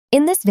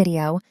In this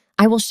video,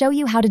 I will show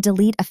you how to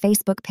delete a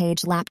Facebook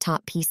page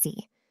laptop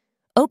PC.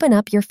 Open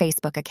up your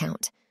Facebook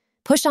account.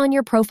 Push on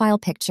your profile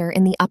picture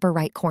in the upper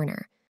right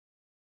corner.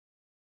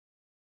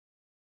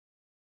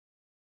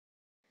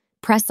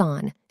 Press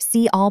on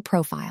See All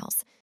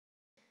Profiles.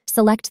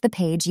 Select the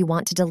page you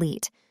want to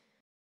delete.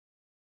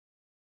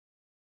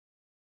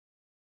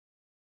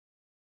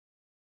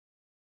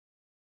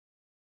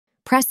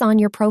 Press on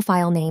your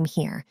profile name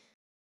here.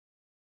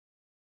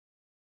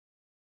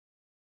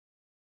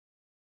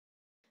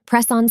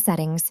 Press on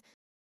Settings.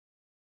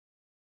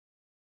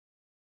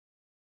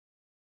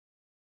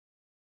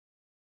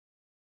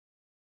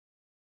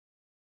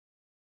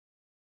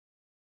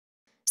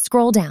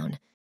 Scroll down.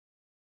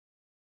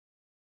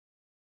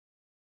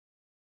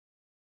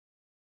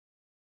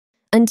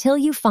 Until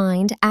you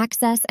find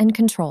Access and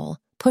Control,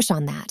 push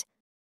on that.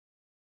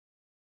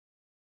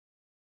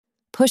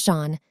 Push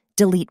on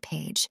Delete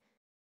Page.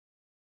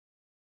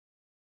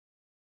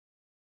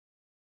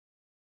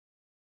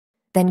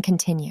 Then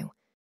continue.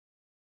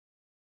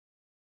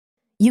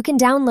 You can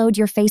download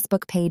your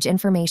Facebook page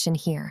information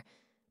here.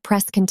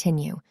 Press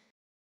Continue.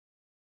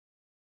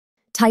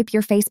 Type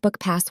your Facebook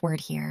password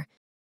here.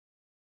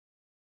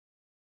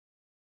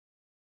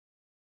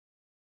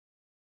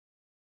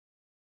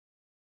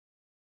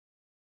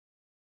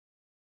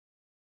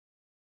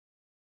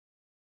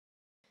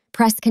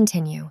 Press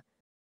Continue.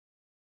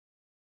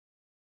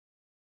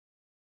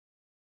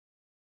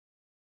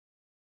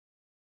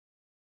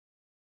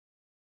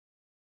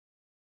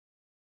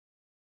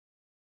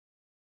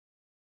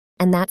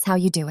 And that's how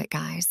you do it,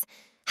 guys.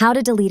 How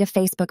to delete a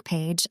Facebook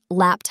page,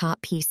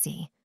 laptop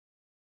PC.